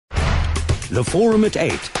The Forum at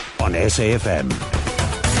 8 on SAFM.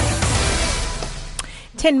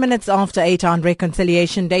 10 minutes after 8 on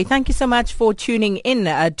Reconciliation Day. Thank you so much for tuning in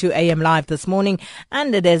to AM Live this morning.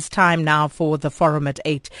 And it is time now for the Forum at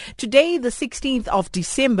 8. Today, the 16th of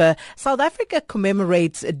December, South Africa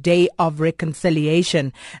commemorates a Day of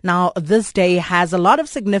Reconciliation. Now, this day has a lot of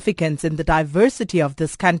significance in the diversity of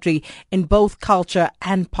this country in both culture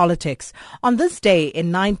and politics. On this day,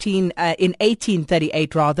 in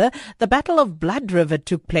 1838 the Battle of Blood River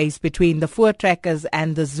took place between the Voortrekkers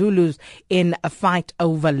and the Zulus in a fight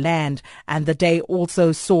over land, and the day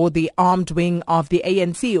also saw the armed wing of the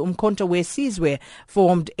ANC, uMkhonto, We Sizwe,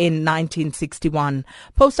 formed in 1961.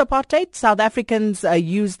 Post-apartheid, South Africans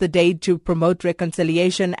used the day to promote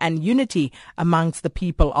reconciliation and unity amongst the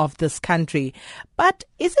people of this country. But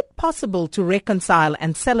is it possible to reconcile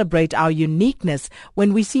and celebrate our uniqueness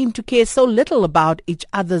when we seem to care so little about each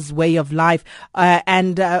other's way of life,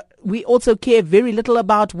 and we also care very little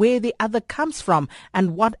about where the other comes from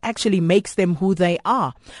and what actually makes them who they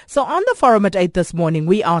are? So on the Forum at 8 this morning,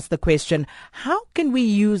 we asked the question, how can we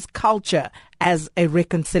use culture as a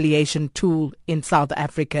reconciliation tool in South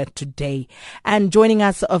Africa today? And joining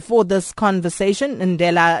us for this conversation,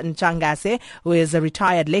 Ndela Ntshangase, who is a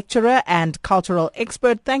retired lecturer and cultural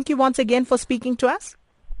expert. Thank you once again for speaking to us.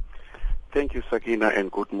 Thank you, Sakina, and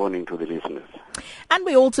good morning to the listeners. And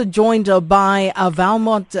we're also joined by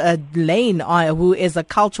Valmont Layne, who is a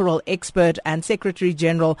cultural expert and Secretary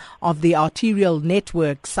General of the Arterial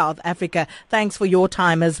Network South Africa. Thanks for your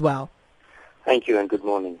time as well. Thank you, and good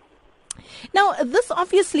morning. Now, this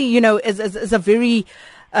obviously, is a very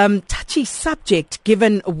touchy subject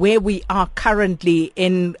given where we are currently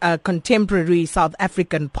in contemporary South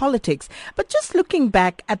African politics. But just looking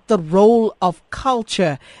back at the role of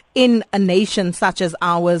culture in a nation such as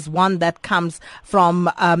ours, one that comes from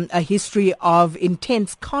a history of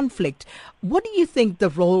intense conflict, what do you think the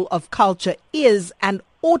role of culture is and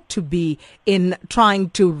ought to be in trying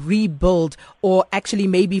to rebuild, or actually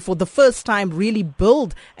maybe for the first time really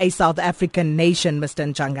build a South African nation, Mr.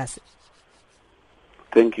 Ntshangase?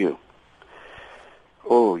 Thank you.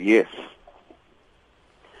 Oh, yes.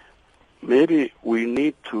 Maybe we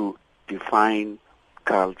need to define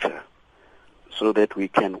culture so that we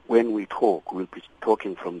can, when we talk, we'll be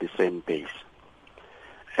talking from the same base.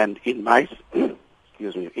 And in my,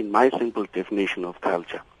 in my simple definition of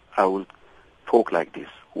culture, I will talk like this.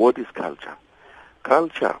 What is culture?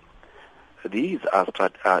 Culture,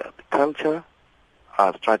 culture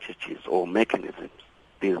are strategies or mechanisms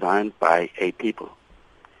designed by a people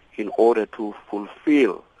in order to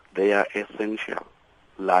fulfill their essential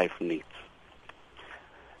life needs.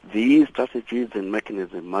 These strategies and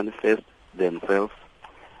mechanisms manifest themselves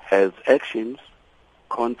as actions,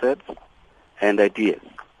 concepts, and ideas.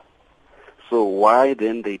 So why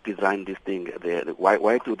then they design this thing?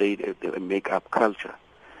 Why do they make up culture?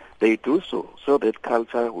 They do so that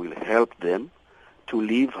culture will help them to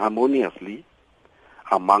live harmoniously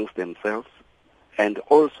amongst themselves and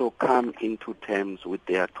also come into terms with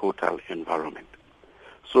their total environment.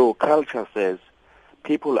 So culture says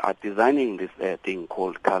people are designing this thing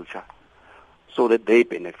called culture so that they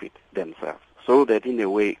benefit themselves, so that in a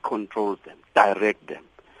way controls them, direct them,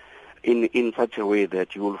 in such a way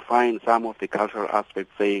that you will find some of the cultural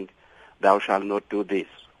aspects saying, thou shalt not do this,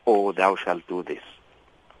 or thou shalt do this.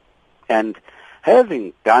 And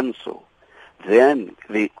having done so, then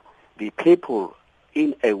the people,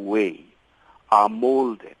 in a way, are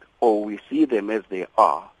molded, or we see them as they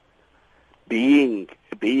are, being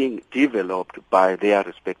developed by their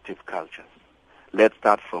respective cultures. Let's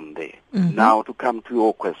start from there. Mm-hmm. Now to come to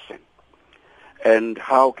your question. And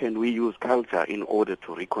how can we use culture in order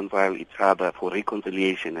to reconcile each other for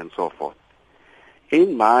reconciliation and so forth?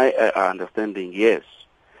 In my understanding, yes,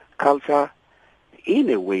 culture in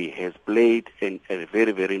a way has played a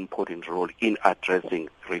very, very important role in addressing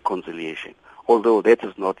reconciliation, although that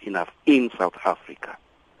is not enough in South Africa.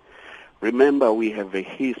 Remember, we have a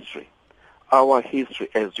history. Our history,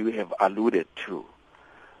 as you have alluded to,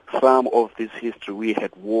 some of this history, we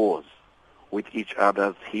had wars with each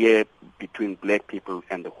other here between black people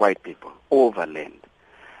and the white people over land.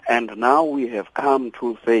 And now we have come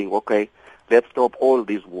to saying, okay, let's stop all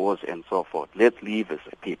these wars and so forth. Let's live as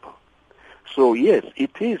a people. So yes,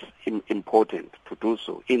 it is important to do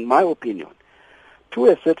so. In my opinion, to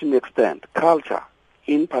a certain extent, culture,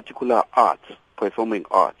 in particular arts, performing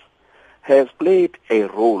arts, has played a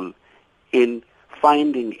role in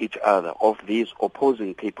finding each other of these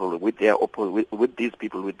opposing people with their with these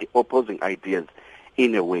people with the opposing ideas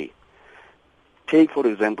in a way. Take, for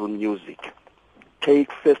example, music.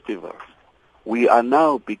 Take festivals. We are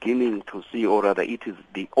now beginning to see, or rather it is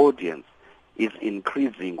the audience is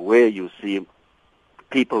increasing where you see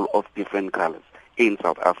people of different colors in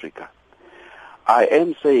South Africa. I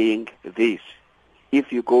am saying this.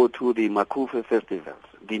 If you go to the Makufe festivals,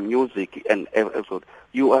 the music and everything,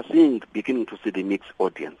 you are beginning to see the mixed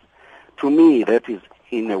audience. To me, that is,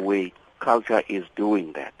 in a way, culture is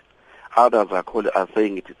doing that. Others are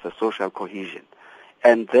saying it's a social cohesion.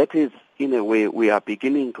 And that is, in a way, we are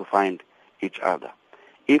beginning to find each other.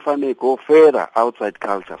 If I may go further outside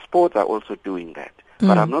culture, sports are also doing that.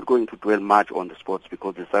 But I'm not going to dwell much on the sports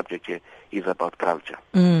because the subject here is about culture.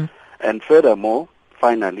 And furthermore,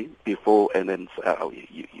 finally, before and then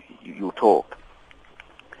you talk,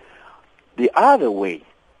 the other way,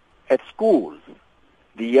 at schools,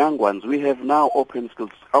 the young ones, we have now open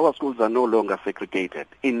schools. Our schools are no longer segregated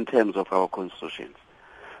in terms of our constitutions.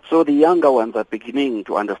 So the younger ones are beginning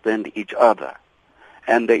to understand each other.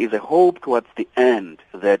 And there is a hope towards the end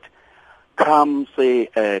that come, say,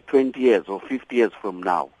 20 years or 50 years from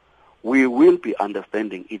now, we will be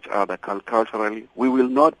understanding each other culturally. We will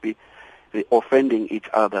not be offending each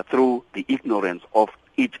other through the ignorance of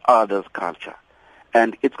each other's culture.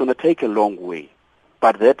 And it's going to take a long way.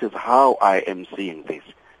 But that is how I am seeing this.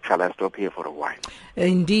 Shall I stop here for a while?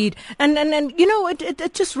 Indeed. And you know,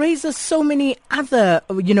 it just raises so many other,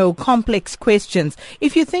 complex questions.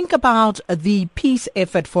 If you think about the peace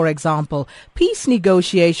effort, for example, peace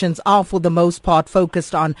negotiations are for the most part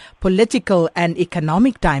focused on political and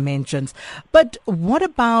economic dimensions. But what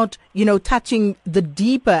about, touching the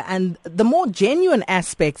deeper and the more genuine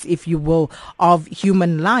aspects, if you will, of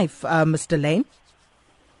human life, Mr. Layne?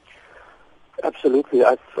 Absolutely.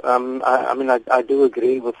 I do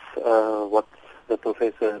agree with what the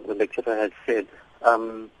lecturer has said.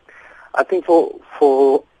 I think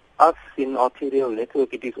for us in Arterial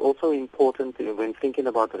Network, it is also important when thinking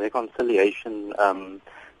about reconciliation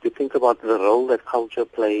to think about the role that culture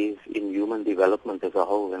plays in human development as a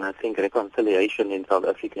whole. And I think reconciliation in South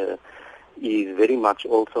Africa is very much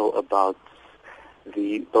also about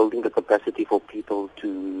building the capacity for people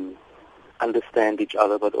to understand each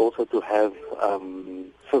other, but also to have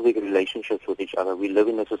civic relationships with each other. We live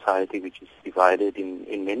in a society which is divided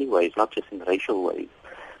in many ways, not just in racial ways.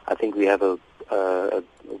 I think we have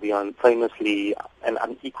we are famously an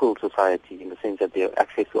unequal society in the sense that there are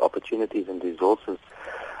access to opportunities and resources.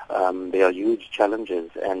 There are huge challenges,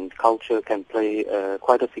 and culture can play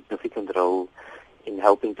quite a significant role in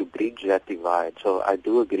helping to bridge that divide. So I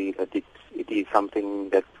do agree that it is something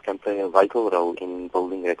that can play a vital role in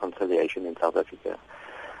building reconciliation in South Africa.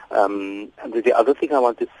 And the other thing I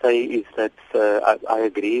want to say is that I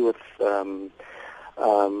agree with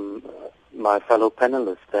my fellow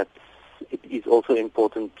panelists that it is also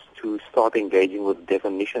important to start engaging with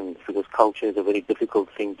definitions, because culture is a very difficult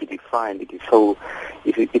thing to define. It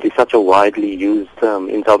is such a widely used term.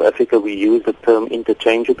 In South Africa, we use the term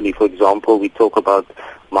interchangeably. For example, we talk about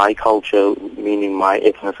my culture, meaning my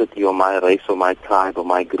ethnicity or my race or my tribe or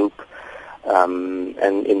my group. And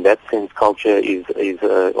in that sense, culture is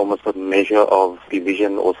almost a measure of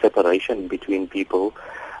division or separation between people.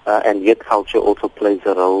 And yet culture also plays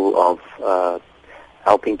a role of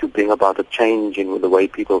helping to bring about a change in the way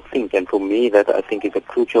people think. And for me, that I think is a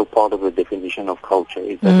crucial part of the definition of culture,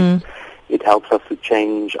 is that it helps us to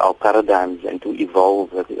change our paradigms and to evolve.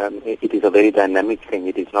 It is a very dynamic thing.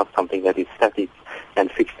 It is not something that is static and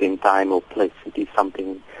fixed in time or place. It is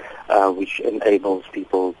something which enables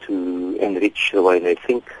people to enrich the way they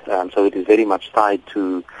think. So it is very much tied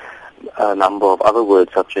to a number of other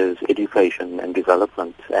words such as education and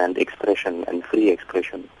development and expression and free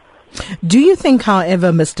expression. Do you think,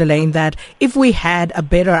 however, Mr. Layne, that if we had a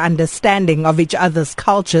better understanding of each other's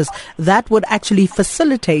cultures, that would actually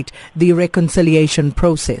facilitate the reconciliation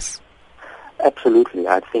process? Absolutely.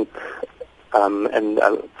 I think,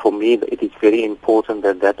 for me, it is very important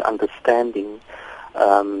that understanding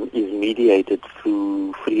is mediated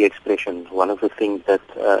through free expression. One of the things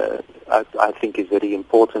that I think is very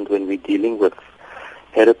important when we're dealing with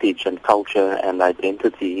heritage and culture and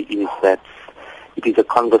identity is that it is a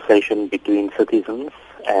conversation between citizens,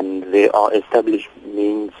 and there are established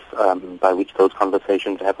means by which those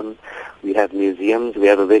conversations happen. We have museums. We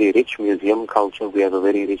have a very rich museum culture. We have a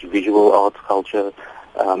very rich visual arts culture.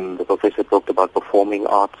 The professor talked about performing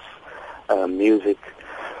arts, music.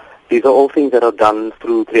 These are all things that are done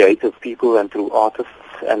through creative people and through artists,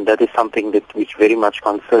 and that is something which very much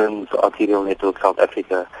concerns Arterial Network South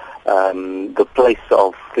Africa, the place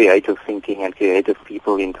of creative thinking and creative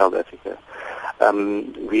people in South Africa.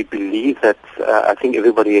 We believe that, I think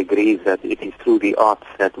everybody agrees that it is through the arts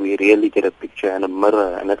that we really get a picture and a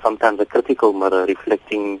mirror, and sometimes a critical mirror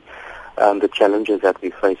reflecting the challenges that we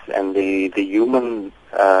face and the human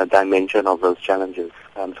dimension of those challenges.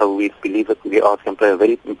 So we believe that the arts can play a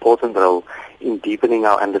very important role in deepening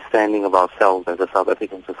our understanding of ourselves as a South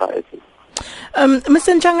African society.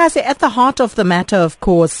 Mr. Ntshangase, at the heart of the matter, of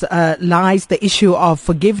course, lies the issue of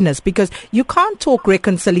forgiveness, because you can't talk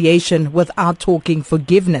reconciliation without talking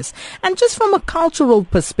forgiveness. And just from a cultural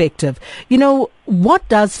perspective, what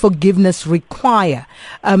does forgiveness require?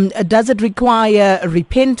 Does it require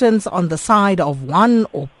repentance on the side of one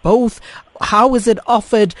or both? How is it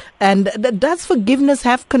offered? And does forgiveness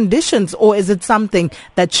have conditions, or is it something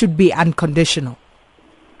that should be unconditional?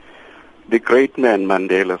 The great man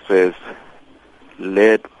Mandela says,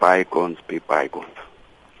 let bygones be bygones.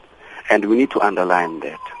 And we need to underline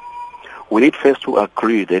that. We need first to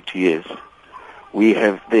agree that, yes,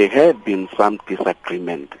 there have been some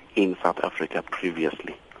disagreement in South Africa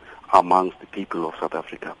previously amongst the people of South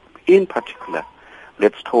Africa. In particular,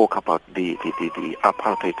 let's talk about the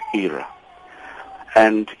apartheid era.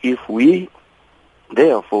 And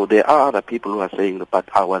therefore, there are other people who are saying, but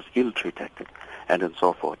I was ill-treated, and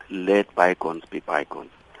so forth. Let bygones be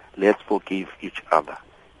bygones. Let's forgive each other,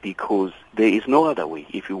 because there is no other way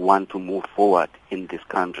if you want to move forward in this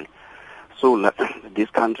country. So this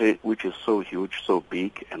country, which is so huge, so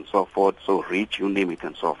big, and so forth, so rich, you name it,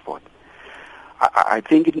 and so forth. I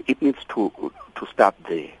think it needs to start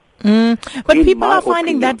there. But people are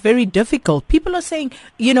finding that very difficult. People are saying,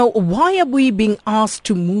 why are we being asked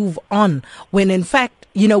to move on when in fact,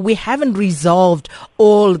 we haven't resolved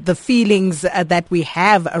all the feelings that we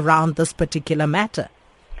have around this particular matter?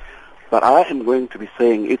 But I am going to be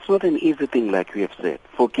saying it's not an easy thing, like we have said.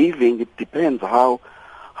 Forgiving, it depends how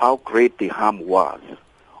great the harm was,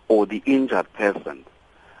 or the injured person,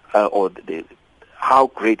 or how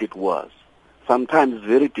great it was. Sometimes it's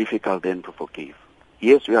very difficult then to forgive.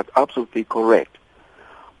 Yes, you are absolutely correct.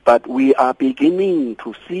 But we are beginning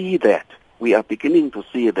to see that.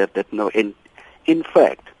 In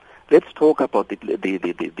fact, let's talk about the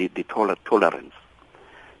tolerance.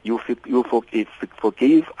 You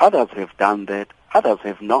forgive, others have done that, others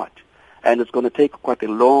have not. And it's going to take quite a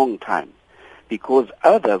long time, because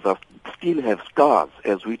others still have scars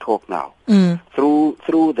as we talk now.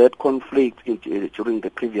 Through that conflict during the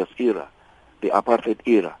previous era, the apartheid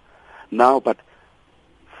era. Now, but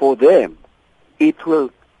for them, it will,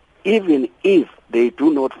 even if they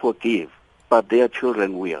do not forgive, but their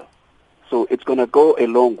children will. So it's going to go a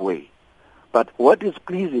long way. But what is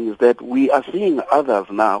pleasing is that we are seeing others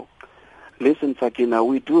now. Listen, Sakina,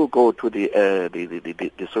 we do go to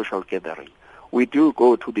the social gathering. We do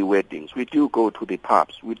go to the weddings. We do go to the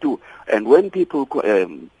pubs. We do. And when people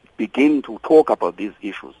begin to talk about these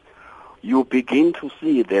issues, you begin to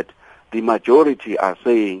see that the majority are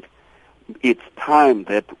saying it's time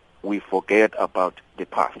that we forget about the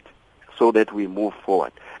past so that we move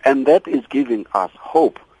forward. And that is giving us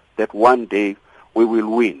hope that one day we will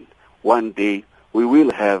win. One day we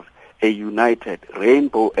will have a united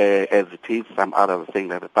rainbow, as it is, some others are saying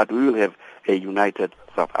that, but we will have a united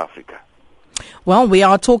South Africa. Well, we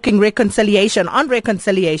are talking reconciliation on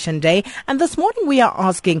Reconciliation Day, and this morning we are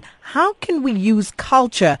asking, how can we use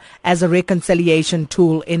culture as a reconciliation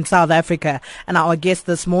tool in South Africa? And our guest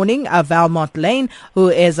this morning, Valmont Layne, who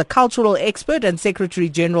is a cultural expert and Secretary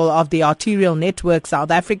General of the Arterial Network South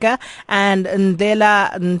Africa, and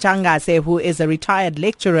Ndela Ntshangase, who is a retired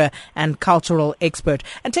lecturer and cultural expert.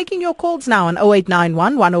 And taking your calls now on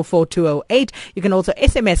 0891 104 208. You can also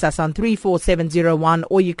SMS us on 34701,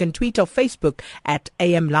 or you can tweet or Facebook at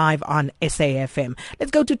AM Live on SAFM.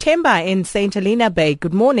 Let's go to Temba in St. Helena Bay.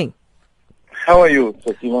 Good morning. How are you,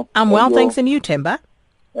 Fatima? I'm well, thanks. And you, Temba?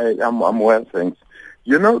 I'm well, thanks.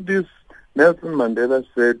 This Nelson Mandela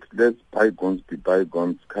said, let bygones be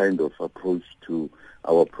bygones kind of approach to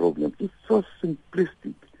our problems. It's so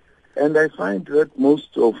simplistic. And I find that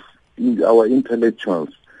most of our intellectuals,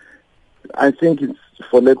 I think it's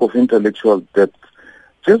for lack of intellectual depth,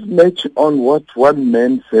 just match on what one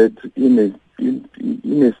man said in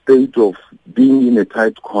a state of being in a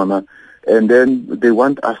tight corner, and then they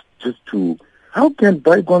want us just to. How can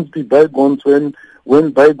bygones be bygones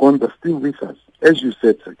when bygones are still with us? As you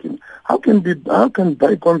said, Sakin, how can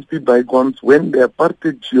bygones be bygones when the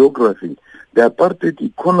apartheid geography, the apartheid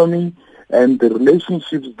economy, and the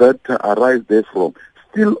relationships that arise therefrom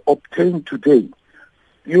still obtain today?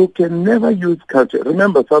 You can never use culture.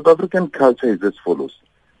 Remember, South African culture is as follows.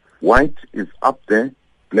 White is up there,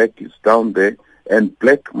 black is down there, and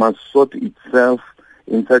black must sort itself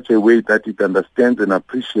in such a way that it understands and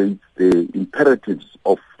appreciates the imperatives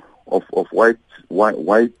of white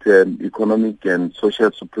economic and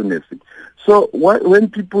social supremacy. So when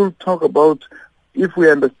people talk about if we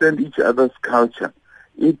understand each other's culture,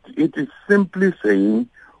 it is simply saying,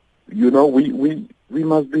 we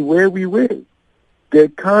must be where we were.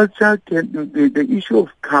 The issue of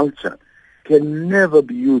culture can never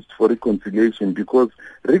be used for reconciliation, because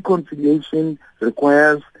reconciliation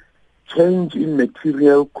requires change in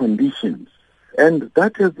material conditions. And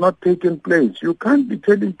that has not taken place. You can't be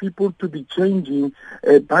telling people to be changing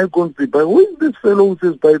bygones be bygones. Who is this fellow who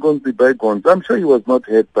says bygones be bygones? I'm sure he was not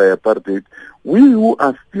hurt by apartheid. We who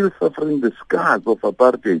are still suffering the scars of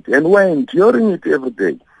apartheid and who are enduring it every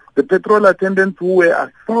day. The petrol attendants who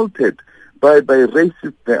were assaulted by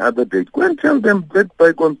racists the other day. Go and tell them let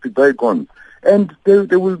bygones be bygones. And they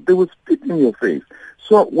will spit in your face.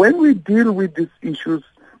 So when we deal with these issues,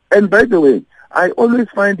 and by the way, I always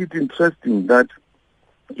find it interesting that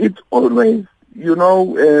it's always,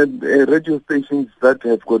 radio stations that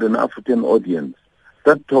have got an African audience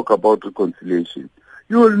that talk about reconciliation.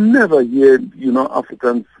 You will never hear,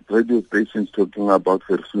 African radio stations talking about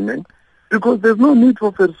Versoening, because there's no need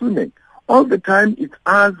for Versoening. All the time it's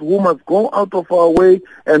us who must go out of our way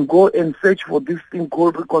and go and search for this thing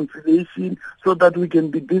called reconciliation so that we can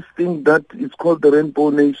be this thing that is called the Rainbow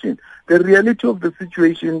Nation. The reality of the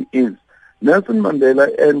situation is Nelson Mandela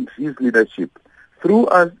and his leadership threw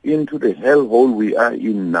us into the hellhole we are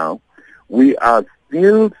in now. We are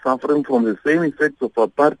still suffering from the same effects of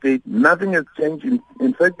apartheid. Nothing has changed.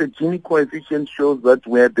 In fact, the Gini coefficient shows that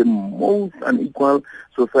we are the most unequal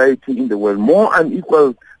society in the world, more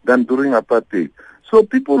unequal than during apartheid. So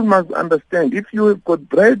people must understand, if you have got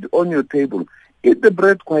bread on your table, eat the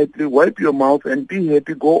bread quietly, wipe your mouth and be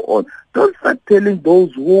happy, go on. Don't start telling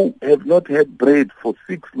those who have not had bread for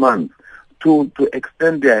 6 months to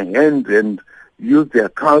extend their hand and use their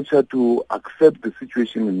culture to accept the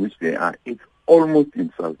situation in which they are. It's almost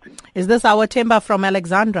insulting. Is this our Themba from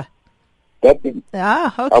Alexandra? Okay. I'm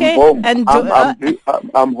home. And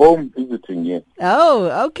I'm home visiting, yeah.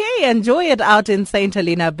 Oh, okay. Enjoy it out in St.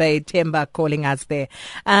 Helena Bay. Themba calling us there.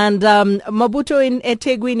 And Mabuto in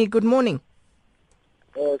eThekwini, good morning.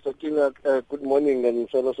 Sakina, good morning, and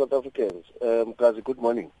fellow South Africans. Mkazi, good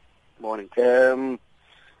morning. Morning.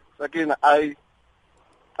 Sakina,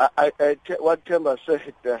 what Themba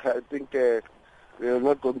said, I think we are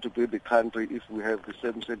not going to build the country if we have the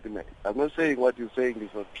same sentiment. I'm not saying what you're saying is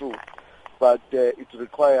not true, but it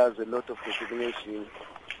requires a lot of determination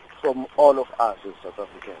from all of us as South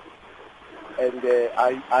Africans. And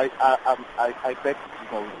I beg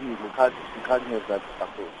you can't have that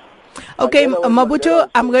approach. Okay, Mabuto,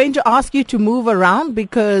 I'm going to ask you to move around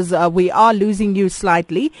because we are losing you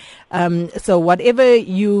slightly. So whatever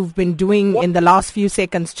you've been doing in the last few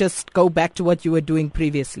seconds, just go back to what you were doing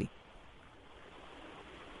previously.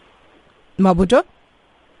 Mabuto?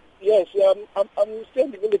 Yes, I'm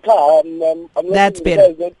standing in the car. I'm that's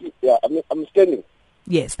better. I'm standing.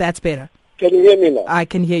 Yes, that's better. Can you hear me now? I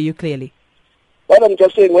can hear you clearly. What I'm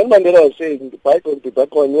just saying, when Mandela was saying bygone be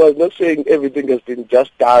bygone, he was not saying everything has been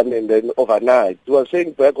just done and then overnight. He was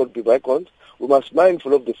saying bygone be bygones. We must be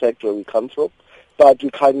mindful of the fact where we come from, but we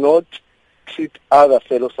cannot treat other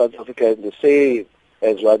fellow South Africans the same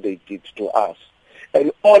as what they did to us.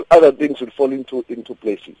 And all other things will fall into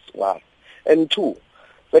places. Why? And two,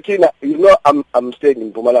 Sakina, I'm staying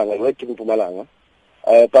in Mpumalanga, I'm working in Mpumalanga,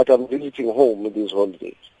 but I'm visiting home these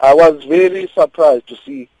holidays. I was very surprised to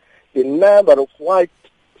see the number of white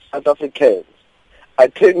South Africans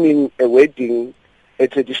attending a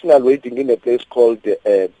traditional wedding in a place called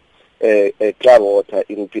Clearwater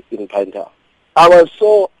in Panta. I was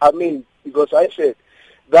so amazed because I said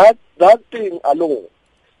that thing alone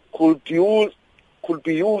could be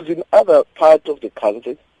used in other parts of the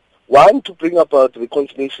country. One, to bring about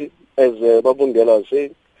reconciliation, as Ndela was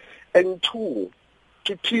saying, and two,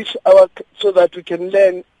 to teach so that we can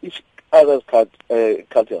learn each other's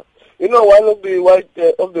culture. One of the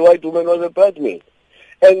white women was a bridesmaid,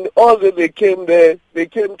 and all that they came there, they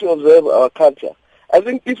came to observe our culture. I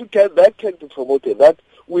think if that can be promoted, that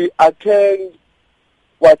we attend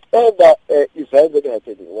whatever event that is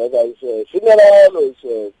happening, whether it's a funeral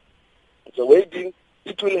or it's a wedding,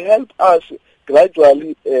 it will help us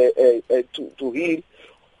gradually to heal,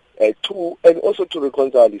 and also to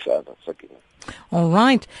reconcile each other. Sakina. All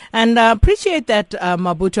right. And appreciate that,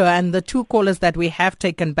 Mabuto, and the two callers that we have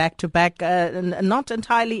taken back to back, not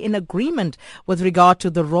entirely in agreement with regard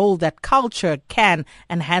to the role that culture can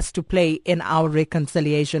and has to play in our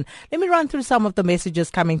reconciliation. Let me run through some of the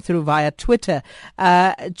messages coming through via Twitter.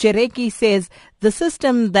 Chereki says, the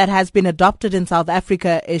system that has been adopted in South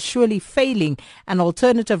Africa is surely failing, and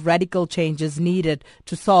alternative radical change is needed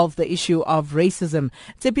to solve the issue of racism.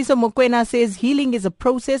 Tsepiso Mokwena says, healing is a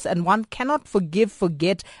process and one cannot forgive,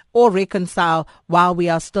 forget, or reconcile while we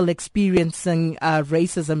are still experiencing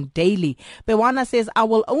racism daily. Bewana says, I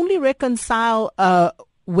will only reconcile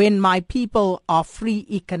when my people are free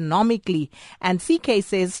economically. And CK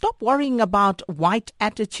says, stop worrying about white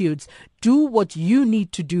attitudes. Do what you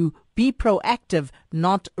need to do. Be proactive,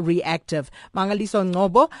 not reactive. Mangaliso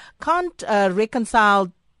Ngobo, can't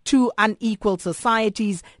reconcile two unequal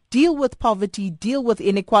societies. Deal with poverty, deal with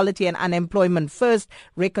inequality and unemployment first.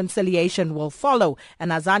 Reconciliation will follow.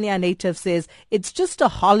 And Azania Native says it's just a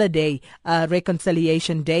holiday,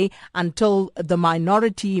 Reconciliation Day, until the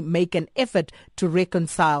minority make an effort to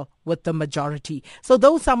reconcile with the majority. So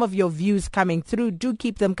those some of your views coming through. Do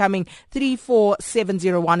keep them coming.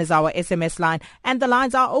 34701 is our SMS line, and the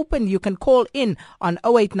lines are open. You can call in on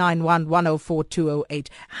 0891 104 208.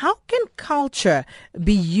 How can culture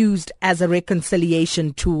be used as a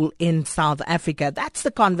reconciliation tool in South Africa? That's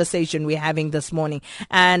the conversation we're having this morning.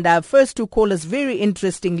 And first two callers very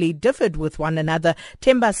interestingly differed with one another.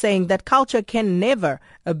 Temba saying that culture can never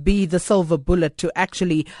be the silver bullet to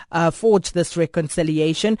actually forge this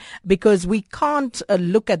reconciliation, because we can't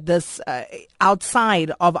look at this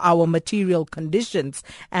outside of our material conditions.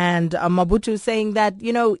 And Mabutu saying that,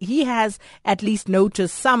 he has at least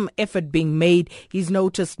noticed some effort being made. He's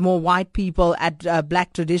noticed more white people at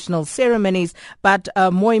black traditional ceremonies, but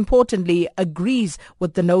more importantly, agrees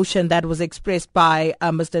with the notion that was expressed by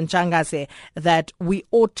Mr. Ntshangase that we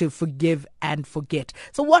ought to forgive and forget.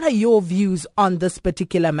 So what are your views on this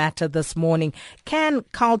particular matter this morning? Can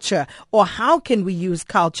culture, or how can we use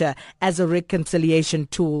culture as a reconciliation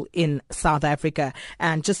tool in South Africa?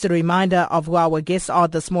 And just a reminder of who our guests are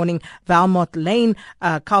this morning: Valmont Layne,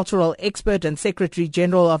 cultural expert and Secretary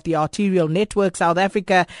General of the Arterial Network South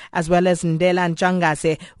Africa, as well as Ndela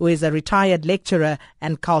Ntshangase, who is a retired lecturer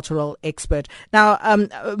and cultural expert. Now,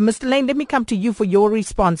 Mr. Layne, let me come to you for your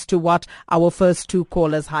response to what our first two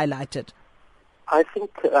callers highlighted. I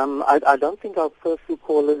think I don't think our first two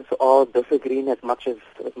callers are disagreeing as much as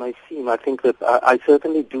it may seem. I think that I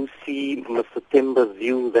certainly do see Mr. Temba's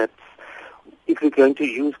view that if we're going to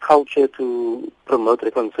use culture to promote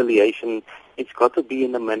reconciliation, it's got to be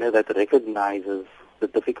in a manner that recognizes the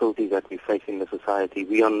difficulties that we face in the society.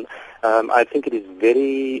 I think it is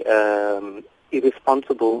very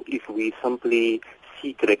irresponsible if we simply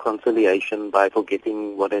seek reconciliation by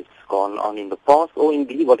forgetting what has gone on in the past, or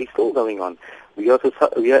indeed what is still going on. We are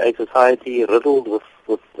a society riddled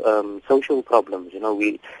with social problems.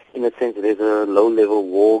 In a sense, there's a low-level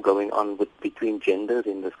war going on between genders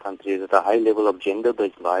in this country. There's a high level of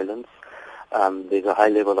gender-based violence. There's a high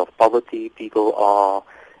level of poverty. People are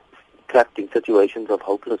trapped in situations of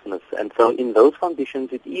hopelessness. And so in those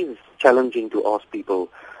conditions, it is challenging to ask people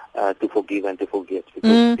to forgive and to forget,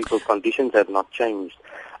 because people's conditions have not changed.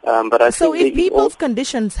 But so if people's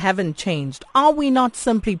conditions haven't changed, are we not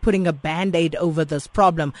simply putting a Band-Aid over this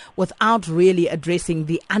problem without really addressing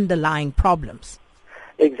the underlying problems?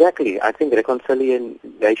 Exactly. I think reconciliation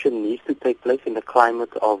needs to take place in a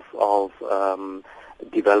climate of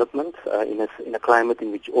development, in a climate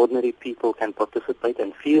in which ordinary people can participate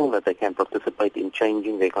and feel that they can participate in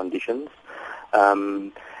changing their conditions,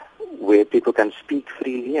 where people can speak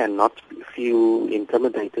freely and not feel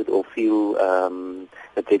intimidated or feel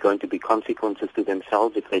that there are going to be consequences to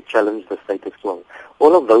themselves if they challenge the status quo.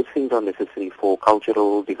 All of those things are necessary for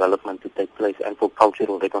cultural development to take place and for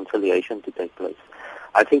cultural reconciliation to take place.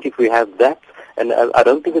 I think if we have that, and I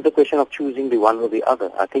don't think it's a question of choosing the one or the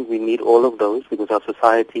other. I think we need all of those because our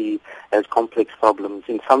society has complex problems.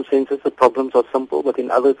 In some senses, the problems are simple, but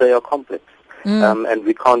in others, they are complex. And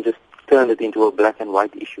we can't just turn it into a black and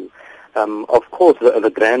white issue. Of course,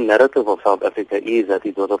 the grand narrative of South Africa is that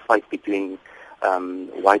it was a fight between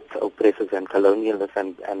white oppressors and colonialists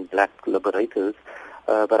and black liberators.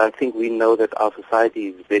 But I think we know that our society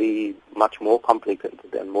is very much more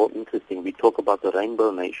complicated and more interesting. We talk about the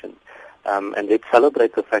Rainbow Nation, and let's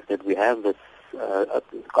celebrate the fact that we have this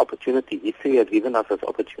opportunity. History has given us this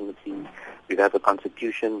opportunity. We have a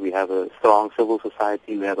constitution, we have a strong civil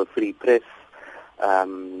society, we have a free press.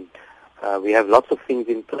 We have lots of things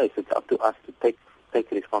in place. It's up to us to take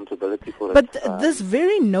responsibility for it. But this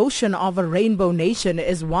very notion of a rainbow nation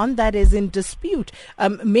is one that is in dispute.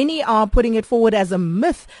 Many are putting it forward as a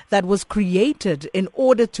myth that was created in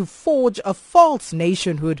order to forge a false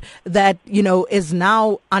nationhood that, is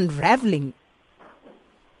now unraveling.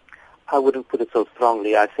 I wouldn't put it so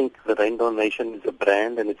strongly. I think the Rainbow Nation is a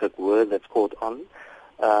brand and it's a word that's caught on.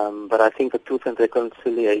 But I think the Truth and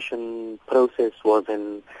Reconciliation process was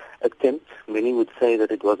an attempt. Many would say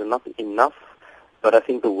that it was not enough But I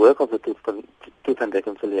think the work of the Truth and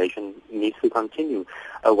Reconciliation needs to continue.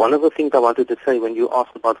 One of the things I wanted to say when you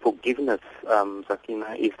asked about forgiveness,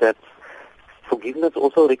 Sakina, is that forgiveness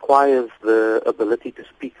also requires the ability to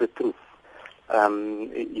speak the truth.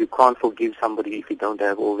 You can't forgive somebody if you don't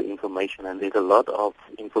have all the information, and there's a lot of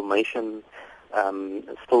information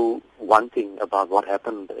still wanting about what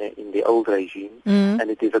happened in the old regime,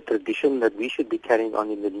 and it is a tradition that we should be carrying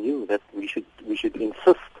on in the new, that we should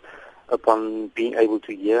insist upon being able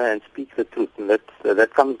to hear and speak the truth, and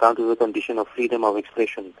that comes down to the condition of freedom of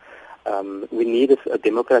expression. We need a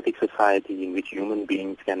democratic society in which human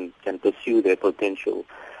beings can pursue their potential.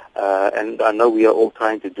 And I know we are all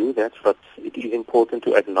trying to do that, but it is important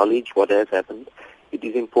to acknowledge what has happened. It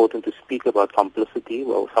is important to speak about complicity.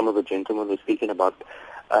 Well, some of the gentlemen were speaking about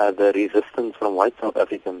the resistance from white South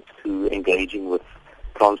Africans to engaging with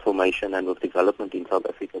transformation and with development in South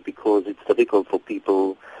Africa, because it's difficult for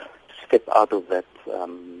people to step out of that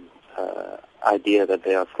idea that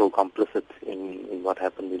they are still complicit in what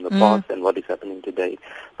happened in the past and what is happening today.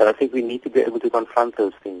 But I think we need to be able to confront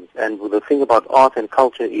those things. And the thing about art and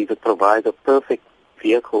culture is it provides a perfect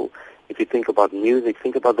vehicle. If you think about music,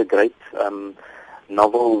 think about the great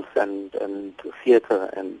novels and theatre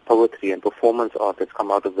and poetry and performance art that's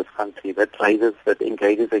come out of this country that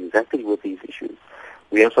engages exactly with these issues.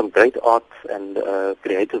 We have some great arts and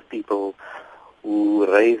creative people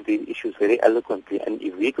who raise these issues very eloquently, and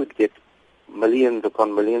if we could get millions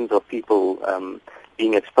upon millions of people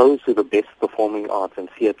being exposed to the best performing arts and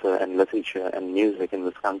theatre and literature and music in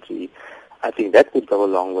this country, I think that would go a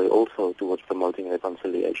long way also towards promoting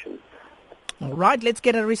reconciliation. All right, let's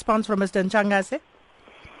get a response from Mr. Ntshangase.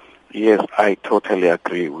 Yes, I totally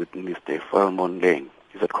agree with Mr. Valmont Layne.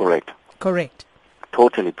 Is that correct? Correct.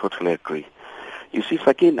 Totally agree. You see,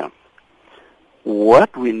 Sakina,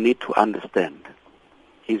 what we need to understand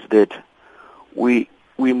is that we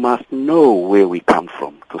must know where we come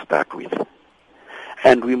from to start with.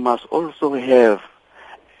 And we must also have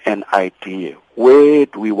an idea, where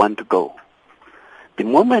do we want to go? The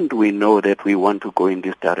moment we know that we want to go in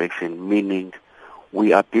this direction, meaning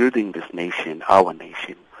we are building this nation, our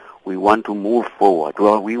nation, we want to move forward,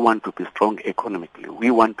 well, we want to be strong economically,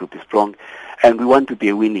 we want to be strong, and we want to be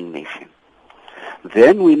a winning nation.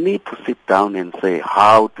 Then we need to sit down and say,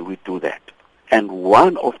 how do we do that? And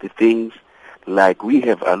one of the things, like we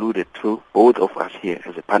have alluded to, both of us here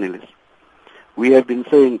as a panelist, we have been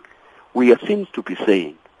saying, we seem to be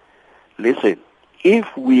saying, listen, if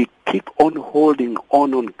we keep on holding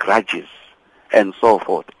on grudges and so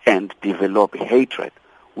forth and develop hatred,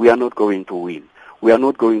 we are not going to win. We are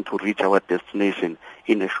not going to reach our destination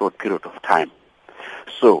in a short period of time.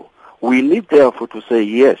 So we need therefore to say,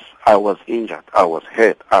 yes, I was injured, I was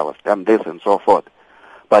hurt, I was done this and so forth.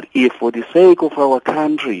 But if for the sake of our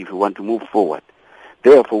country, if we want to move forward,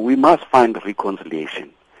 therefore we must find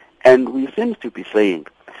reconciliation. And we seem to be saying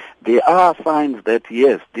there are signs that,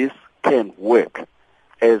 yes, this can work.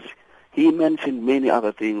 As he mentioned many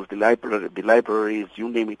other things, the libraries, you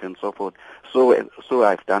name it and so forth. So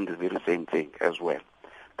I've done the very same thing as well.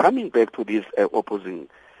 Coming back to this opposing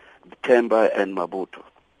Themba and Mabuto,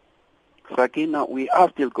 Sakina, we are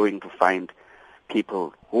still going to find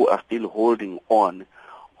people who are still holding on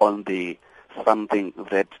the something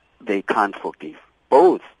that they can't forgive.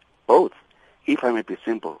 Both. If I may be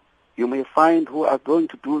simple, you may find who are going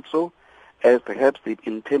to do so, as perhaps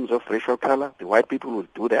in terms of racial color, the white people will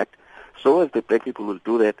do that, so as the black people will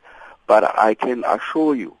do that. But I can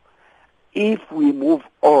assure you, if we move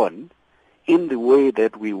on in the way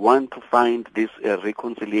that we want to find this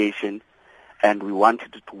reconciliation and we want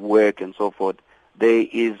it to work and so forth, there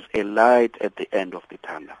is a light at the end of the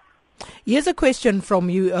tunnel. Here's a question from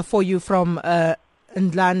you for you from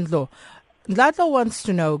Ndla. Ndla wants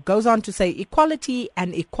to know, goes on to say, equality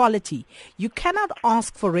and equality. You cannot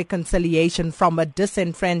ask for reconciliation from a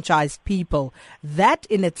disenfranchised people. That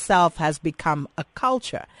in itself has become a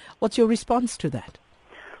culture. What's your response to that?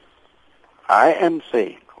 I am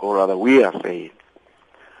saying, or rather we are saying,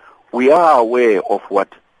 we are aware of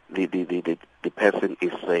what the person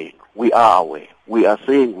is saying. We are aware. We are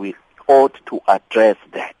saying we ought to address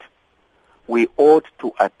that. We ought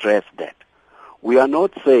to address that. We are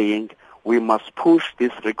not saying we must push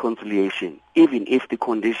this reconciliation, even if the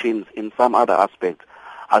conditions in some other aspects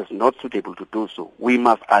are not suitable to do so. We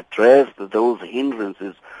must address those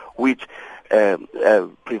hindrances which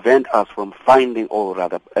prevent us from finding, or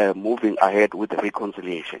rather moving ahead with the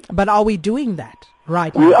reconciliation. But are we doing that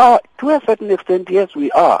right now? We are, to a certain extent, yes,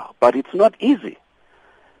 we are, but it's not easy.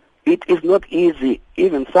 It is not easy.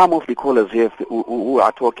 Even some of the callers here who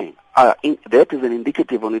are talking, that is an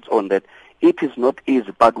indicative on its own that it is not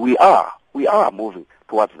easy, but we are We are moving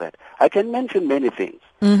towards that. I can mention many things.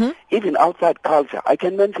 Mm-hmm. Even outside culture, I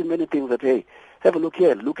can mention many things that, hey, have a look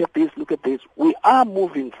here, look at this, look at this. We are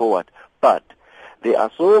moving forward, but there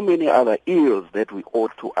are so many other ills that we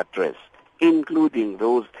ought to address, including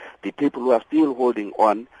the people who are still holding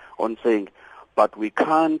on saying, but we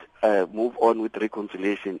can't move on with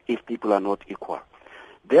reconciliation if people are not equal.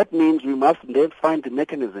 That means we must then find the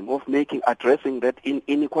mechanism of addressing that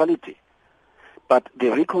inequality. But the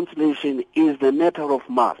reconciliation is the matter of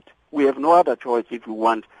must. We have no other choice if we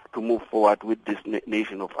want to move forward with this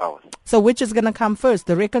nation of ours. So which is going to come first,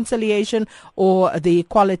 the reconciliation or the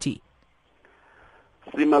equality?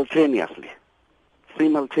 Simultaneously,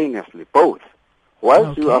 both.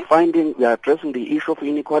 Whilst Okay. you are addressing the issue of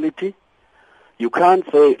inequality, you can't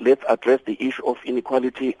say, let's address the issue of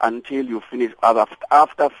inequality until you finish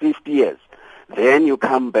after 50 years. Then you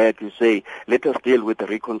come back, you say, let us deal with the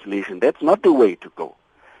reconciliation. That's not the way to go.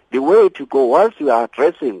 The way to go, whilst you are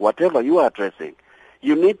addressing whatever you are addressing,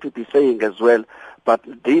 you need to be saying as well, but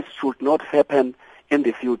this should not happen in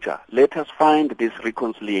the future. Let us find this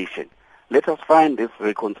reconciliation.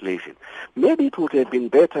 Maybe it would have been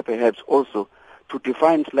better perhaps also to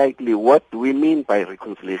define slightly what do we mean by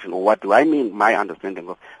reconciliation, or what do I mean, my understanding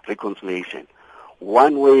of reconciliation.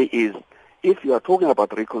 One way is, if you are talking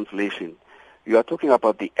about reconciliation, you are talking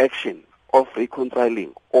about the action of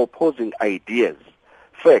reconciling opposing ideas,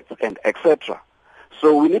 facts, and etc.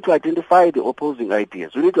 So we need to identify the opposing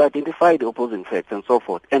ideas. We need to identify the opposing facts and so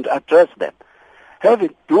forth and address them.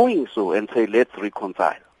 Doing so and say, let's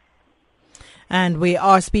reconcile. And we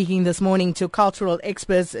are speaking this morning to cultural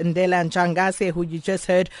experts Ndela and Ntshangase, who you just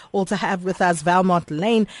heard, also have with us Valmont,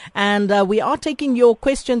 Layne. And we are taking your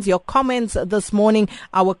questions, your comments this morning.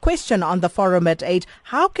 Our question on the forum at 8,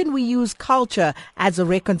 how can we use culture as a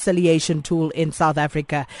reconciliation tool in South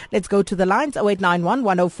Africa? Let's go to the lines. 0891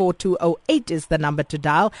 104 208 is the number to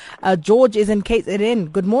dial. George is in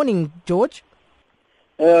KZN. Good morning, George.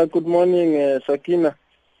 Good morning, Sakina.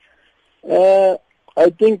 I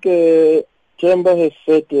think Chamber has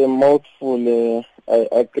said a mouthful. I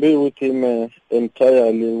agree with him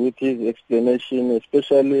entirely with his explanation,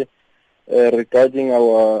 especially regarding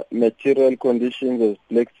our material conditions as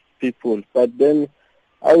black people. But then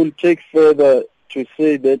I will take further to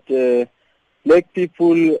say that black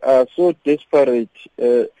people are so desperate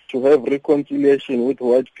to have reconciliation with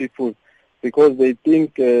white people, because they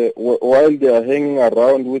think while they are hanging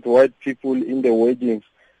around with white people in the weddings,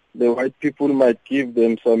 the white people might give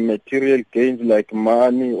them some material gains like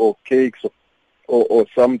money or cakes or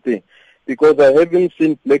something. Because I haven't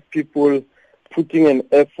seen black people putting an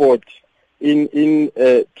effort in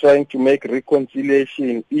trying to make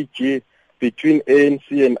reconciliation, e.g. between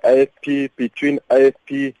ANC and IFP, between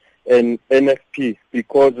IFP and NFP,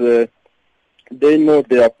 because they know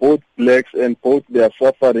they are both blacks and both they are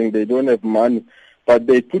suffering, they don't have money. But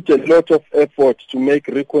they put a lot of effort to make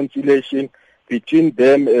reconciliation between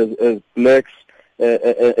them as blacks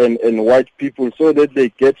and white people, so that they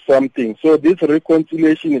get something. So this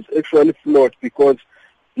reconciliation is actually flawed, because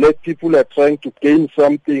black people are trying to gain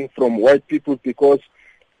something from white people, because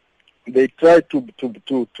they tried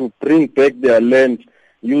to bring back their land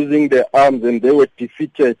using their arms, and they were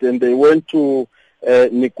defeated, and they went to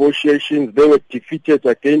negotiations. They were defeated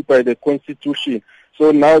again by the constitution.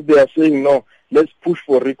 So now they are saying, no, let's push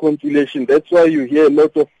for reconciliation. That's why you hear a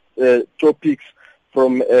lot of topics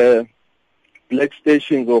from black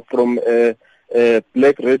stations or from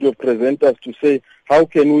black radio presenters to say, how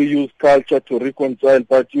can we use culture to reconcile?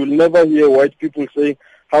 But you'll never hear white people saying,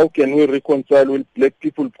 how can we reconcile with black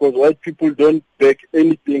people? Because white people don't beg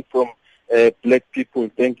anything from black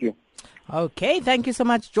people. Thank you. Okay, thank you so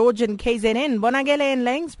much, George in KZN. Bonagele in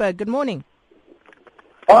Langsburg, good morning.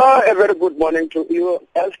 A very good morning to you,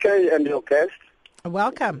 SK, and your guest.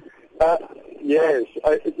 Welcome. Yes.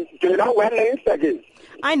 Do you know where Langsburg is?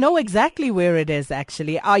 I know exactly where it is,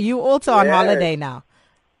 actually. Are you also on holiday now?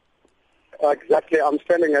 Exactly. I'm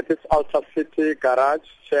standing at this Ultra City garage,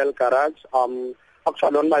 Shell garage. I'm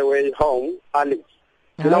actually on my way home, Alice.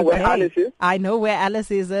 You know where Alice is? I know where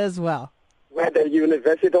Alice is as well. Where the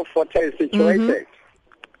University of Fort Hare is situated.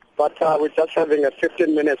 Mm-hmm. But we're just having a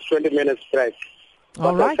 15 minutes, 20 minutes break.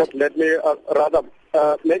 All right. I said, let me rather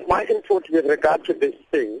make my input with regard to this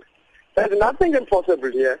thing. There's nothing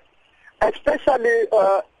impossible here. Especially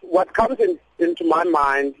what comes into my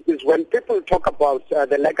mind is when people talk about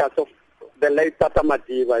the legacy of the late Tata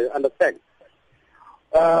Madiba, you understand?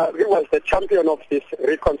 He was the champion of this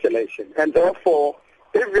reconciliation. And therefore,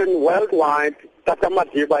 even worldwide, Tata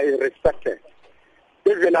Madiba is respected.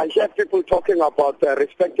 Even I hear people talking about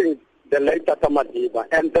respecting the late Tata Madiba.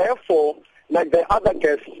 And therefore, like the other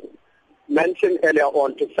guests mentioned earlier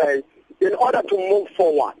on to say, in order to move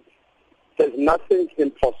forward, there's nothing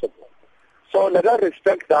impossible. So let us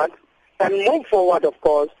respect that and move forward, of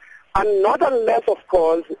course, and not unless, of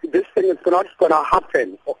course, this thing is not going to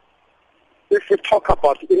happen if we talk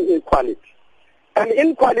about inequality. And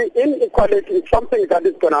inequality is something that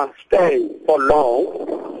is going to stay for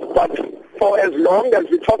long, but for as long as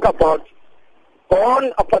we talk about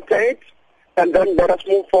on apartheid, and then let us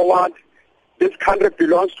move forward, this country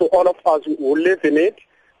belongs to all of us who live in it,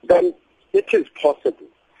 then it is possible.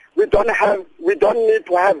 We don't need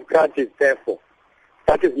to have grudges, therefore.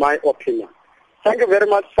 That is my opinion. Thank you very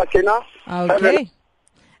much, Sakina. Okay.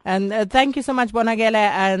 And thank you so much, Bonagele,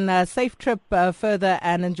 and safe trip further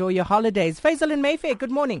and enjoy your holidays. Faisal in Mayfair,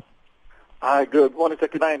 good morning. Hi, good morning,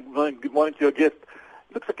 Sakina, and good morning to your guest.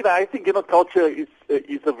 Look, Sakina, I think, culture is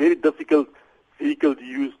a very difficult vehicle to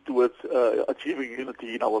use towards achieving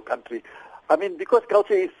unity in our country. I mean, because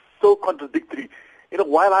culture is so contradictory.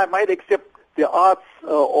 While I might accept the arts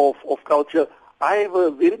of culture, I have a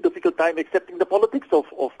very difficult time accepting the politics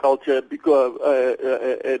of culture because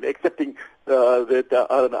and accepting that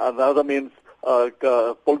another man's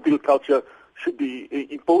political culture should be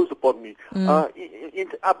imposed upon me. But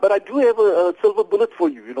I do have a silver bullet for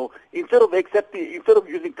you. Instead of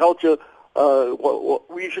using culture,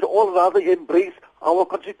 we should all rather embrace our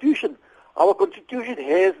constitution. Our constitution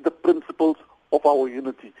has the principles of our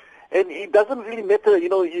unity. And it doesn't really matter,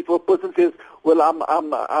 if a person says, well,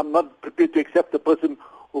 I'm not prepared to accept a person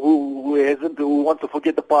who wants to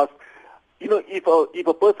forget the past. If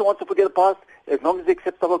a person wants to forget the past, as long as he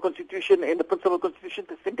accepts our constitution and the principle of the constitution,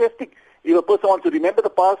 it's fantastic. If a person wants to remember the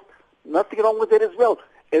past, nothing wrong with that as well,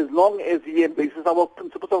 as long as he embraces our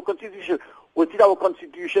principles of our constitution. Within our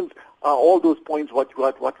constitutions are all those points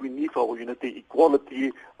what we need for our unity,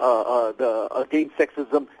 equality, against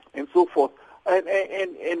sexism, and so forth. And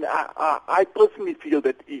I personally feel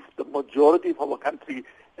that if the majority of our country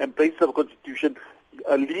embraces our constitution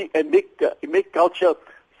and make culture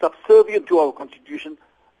subservient to our constitution,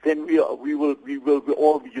 then we will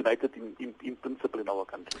all be united in principle in our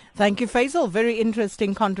country. Thank you, Faisal. Very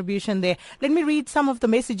interesting contribution there. Let me read some of the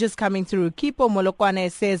messages coming through. Kipo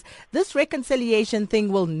Molokwane says, this reconciliation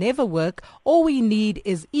thing will never work. All we need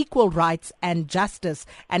is equal rights and justice.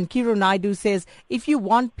 And Kiru Naidu says, if you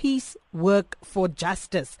want peace, work for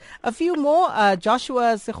justice. A few more.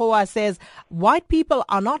 Joshua Sehoa says, white people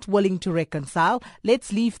are not willing to reconcile.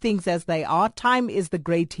 Let's leave things as they are. Time is the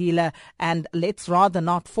great healer, and let's rather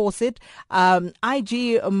not force it.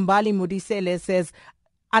 IG Mbali Mudisele says,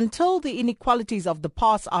 until the inequalities of the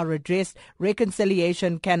past are addressed,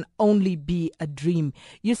 reconciliation can only be a dream.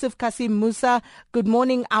 Yusuf Kasim Musa, good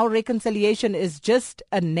morning. Our reconciliation is just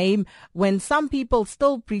a name when some people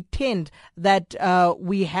still pretend that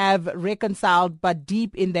we have reconciled, but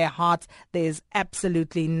deep in their hearts, there's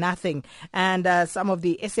absolutely nothing. And some of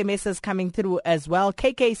the SMSs coming through as well.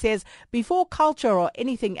 KK says, before culture or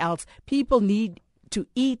anything else, people need to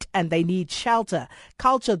eat and they need shelter.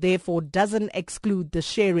 Culture, therefore, doesn't exclude the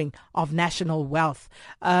sharing of national wealth.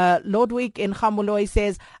 Lordwick in Khamuloi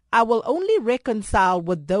says, I will only reconcile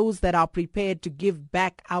with those that are prepared to give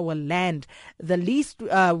back our land. The least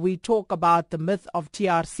we talk about the myth of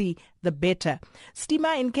TRC, the better.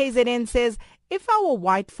 Stima in KZN says, if our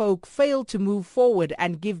white folk fail to move forward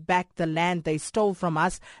and give back the land they stole from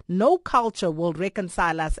us, no culture will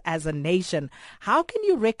reconcile us as a nation. How can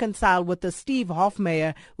you reconcile with the Steve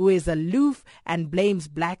Hofmeyr who is aloof and blames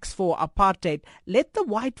blacks for apartheid? Let the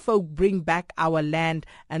white folk bring back our land,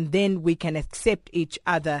 and then we can accept each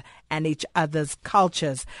other and each other's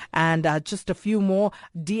cultures. And just a few more.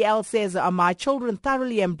 DL says, my children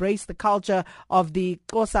thoroughly embrace the culture of the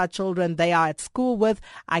Xhosa children they are at school with.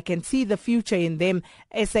 I can see the future in them.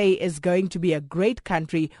 SA is going to be a great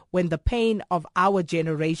country when the pain of our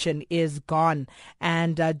generation is gone.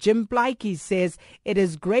 And Jim Blakey says, it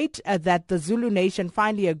is great that the Zulu nation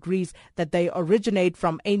finally agrees that they originate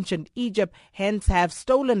from ancient Egypt, hence have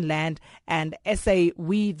stolen land, and SA,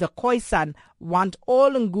 we the Khoisan, want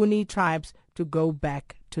all Nguni tribes to go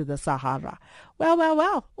back to the Sahara.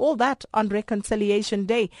 Well, all that on Reconciliation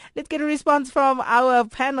Day. Let's get a response from our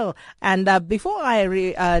panel. And before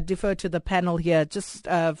I defer to the panel here, just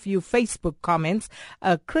a few Facebook comments.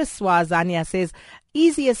 Chris Wazania says,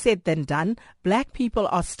 easier said than done. Black people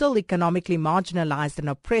are still economically marginalized and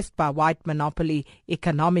oppressed by white monopoly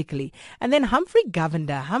economically. And then Humphrey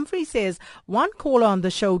Govender. Humphrey says, one caller on the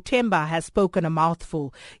show, Temba, has spoken a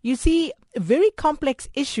mouthful. You see, very complex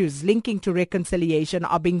issues linking to reconciliation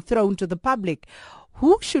are being thrown to the public.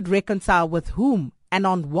 Who should reconcile with whom? and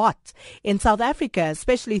on what? In South Africa,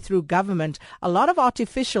 especially through government, a lot of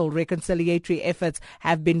artificial reconciliatory efforts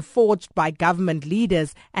have been forged by government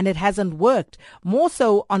leaders, and it hasn't worked. More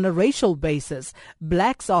so on a racial basis.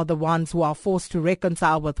 Blacks are the ones who are forced to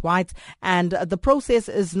reconcile with whites, and the process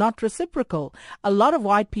is not reciprocal. A lot of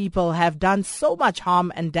white people have done so much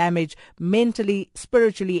harm and damage mentally,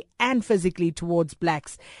 spiritually, and physically towards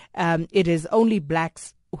blacks. It is only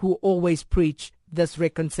blacks who always preach this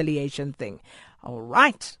reconciliation thing. All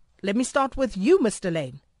right. Let me start with you, Mr.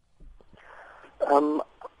 Layne.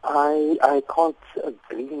 I can't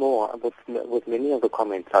agree more with many of the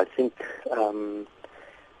comments. I think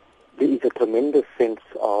there is a tremendous sense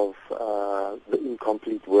of the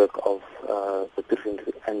incomplete work of the Truth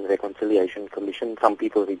and Reconciliation Commission. Some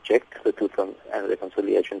people reject the Truth and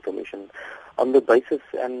Reconciliation Commission on the basis,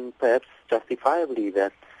 and perhaps justifiably,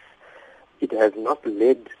 that it has not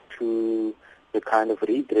led to the kind of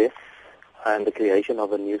redress and the creation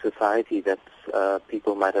of a new society that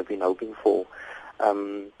people might have been hoping for.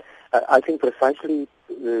 I think precisely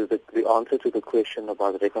the answer to the question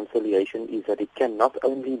about reconciliation is that it can not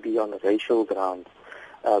only be on racial grounds.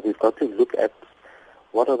 We've got to look at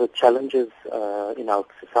what are the challenges in our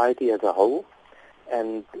society as a whole.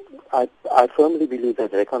 And I firmly believe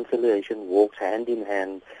that reconciliation walks hand in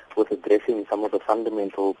hand with addressing some of the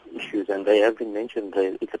fundamental issues, and they have been mentioned.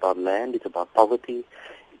 It's about land, it's about poverty,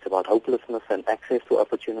 it's about hopelessness and access to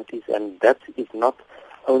opportunities, and that is not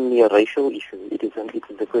only a racial issue. It is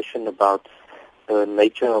the question about the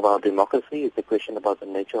nature of our democracy. It's a question about the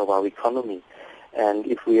nature of our economy. And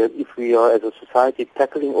if we are as a society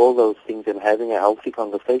tackling all those things and having a healthy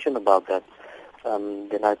conversation about that,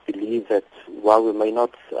 then I believe that while we may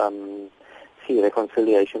not see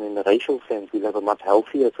reconciliation in the racial sense, we'll have a much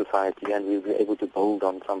healthier society and we'll be able to build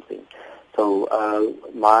on something. So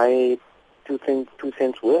my two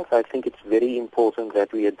cents worth, I think it's very important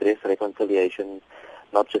that we address reconciliation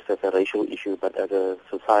not just as a racial issue, but as a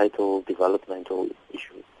societal, developmental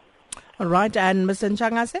issue. All right, and Mr.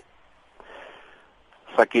 Ntshangase?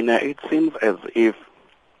 Sakina, it seems as if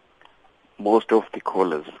most of the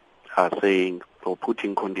callers are saying or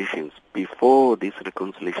putting conditions before this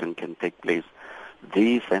reconciliation can take place.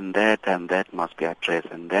 This and that must be addressed,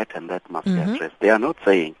 and that must be addressed. They are not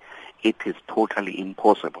saying it is totally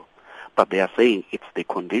impossible, but they are saying it's the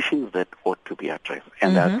conditions that ought to be addressed,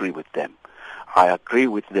 and I agree with them. I agree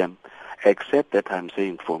with them, except that I'm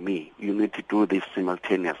saying for me, you need to do this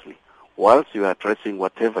simultaneously. Whilst you are addressing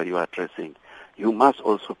whatever you are addressing, you must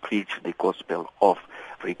also preach the gospel of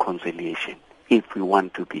reconciliation if we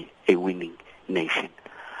want to be a winning nation.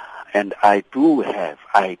 And I do have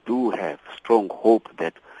strong hope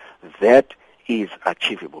that that is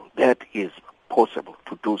achievable, that is possible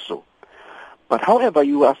to do so. But however,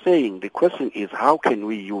 you are saying the question is how can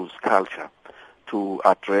we use culture to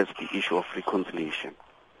address the issue of reconciliation?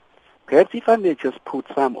 Perhaps if I may just put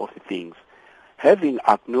some of the things, having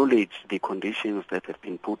acknowledged the conditions that have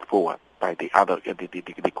been put forward by the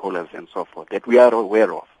callers and so forth, that we are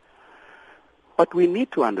aware of. But we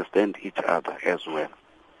need to understand each other as well.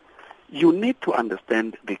 You need to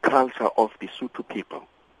understand the culture of the Sotho people.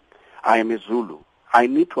 I am a Zulu. I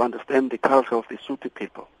need to understand the culture of the Sotho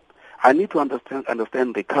people. I need to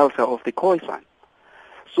understand the culture of the Khoisan.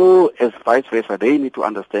 So as vice versa, they need to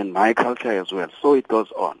understand my culture as well. So it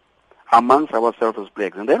goes on amongst ourselves as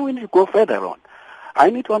blacks. And then we need to go further on. I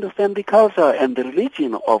need to understand the culture and the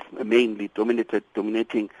religion of mainly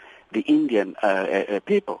dominating the Indian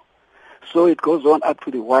people. So it goes on up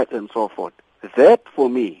to the white and so forth. That, for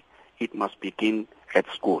me, it must begin at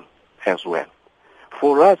school as well.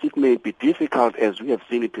 For us, it may be difficult, as we have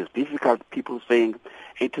seen it is difficult, people saying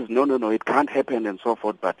it is no, it can't happen and so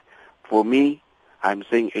forth. But for me, I'm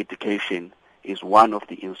saying education is one of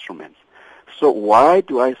the instruments. So why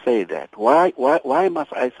do I say that? Why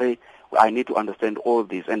must I say I need to understand all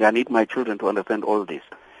this and I need my children to understand all this?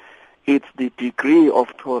 It's the degree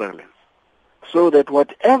of tolerance. So that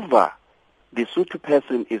whatever the Sotho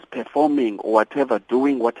person is performing or whatever,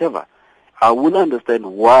 doing whatever, I will understand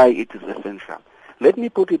why it is essential. Let me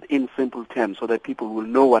put it in simple terms so that people will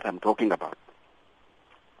know what I'm talking about.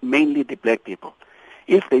 Mainly the black people.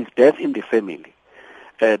 If there is death in the family,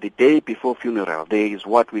 the day before funeral, there is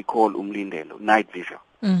what we call umlindelo, night vigil.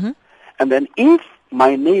 And then if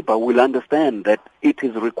my neighbor will understand that it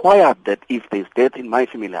is required that if there is death in my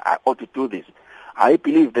family, I ought to do this, I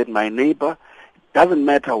believe that my neighbor, doesn't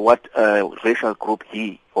matter what racial group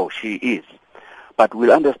he or she is, but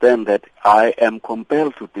will understand that I am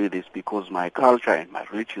compelled to do this because my culture and my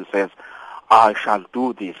religion says I shall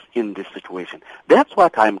do this in this situation. That's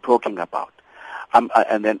what I'm talking about.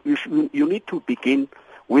 And then you need to begin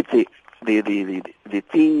with the the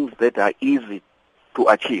things that are easy to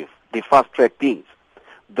achieve, the fast-track things.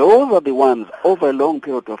 Those are the ones, over a long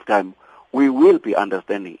period of time, we will be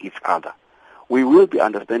understanding each other. We will be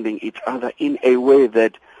understanding each other in a way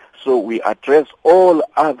that so we address all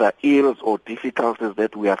other ills or difficulties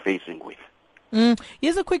that we are facing with.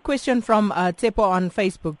 Here's a quick question from Tsepo on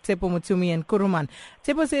Facebook, Tsepo Mutsumi and Kuruman.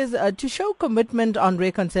 Tsepo says, to show commitment on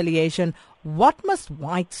reconciliation, what must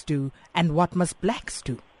whites do and what must blacks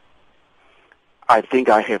do? I think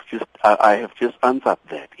I have just answered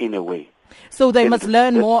that in a way. So they must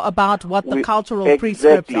learn more about what the cultural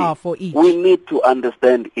prescripts are for each. We need to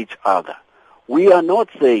understand each other. We are not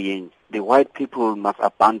saying the white people must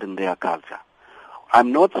abandon their culture.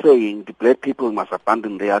 I'm not saying the black people must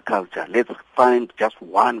abandon their culture. Let's find just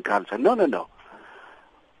one culture. No.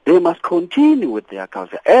 They must continue with their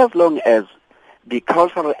culture as long as the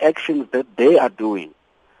cultural actions that they are doing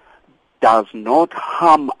does not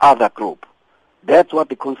harm other group. That's what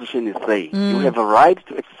the Constitution is saying. You have a right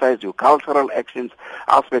to exercise your cultural actions,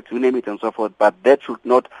 aspects, you name it, and so forth, but that should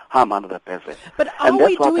not harm another person. But are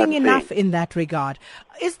we doing enough in that regard?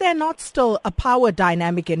 Is there not still a power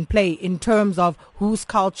dynamic in play in terms of whose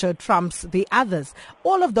culture trumps the others?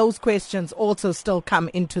 All of those questions also still come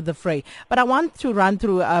into the fray. But I want to run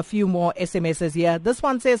through a few more SMSs here. This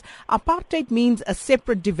one says, apartheid means a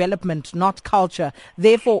separate development, not culture.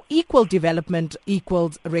 Therefore, equal development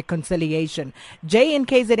equals reconciliation. Jay in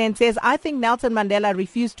KZN says, I think Nelson Mandela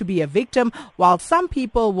refused to be a victim, while some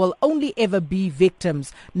people will only ever be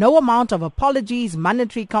victims. No amount of apologies,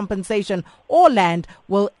 monetary compensation, or land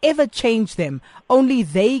will ever change them. Only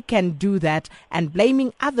they can do that, and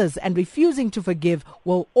blaming others and refusing to forgive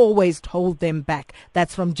will always hold them back.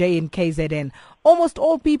 That's from Jay in KZN. Almost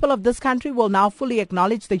all people of this country will now fully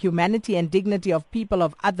acknowledge the humanity and dignity of people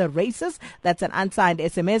of other races. That's an unsigned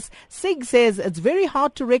SMS. Sig says it's very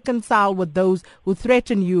hard to reconcile with those who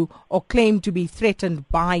threaten you or claim to be threatened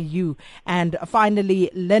by you. And finally,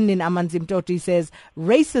 Layne in uMkhonto says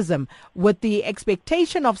racism with the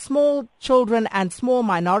expectation of small children and small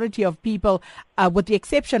minority of people, with the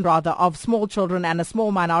exception rather of small children and a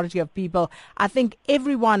small minority of people, I think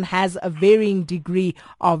everyone has a varying degree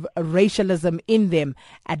of racialism in them.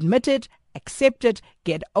 Admit it, accept it,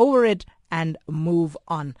 get over it, and move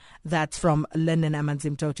on. That's from Layne in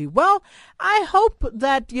uMkhonto. Well, I hope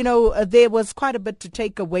that, there was quite a bit to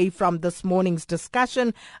take away from this morning's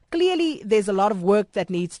discussion. Clearly, there's a lot of work that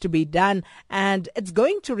needs to be done, and it's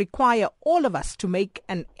going to require all of us to make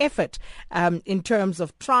an effort in terms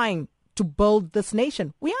of trying to build this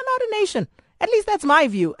nation. We are not a nation. At least that's my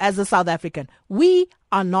view as a South African. We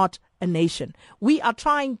are not a nation. We are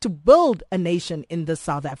trying to build a nation in this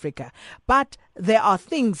South Africa. But there are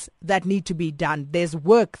things that need to be done. There's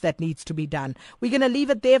work that needs to be done. We're going to leave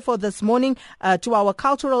it there for this morning. To our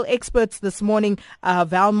cultural experts this morning,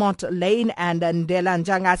 Valmont, Layne, and Ndela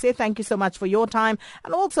Ntshangase, thank you so much for your time.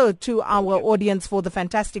 And also to our audience for the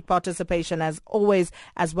fantastic participation as always,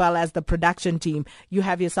 as well as the production team. You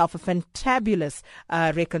have yourself a fantabulous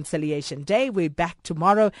Reconciliation Day. We're back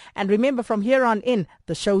tomorrow. And remember, from here on in,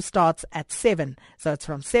 the show starts at 7. So it's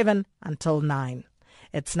from 7 until 9.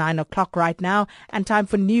 It's 9 o'clock right now, and time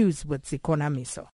for news with Zikona Miso.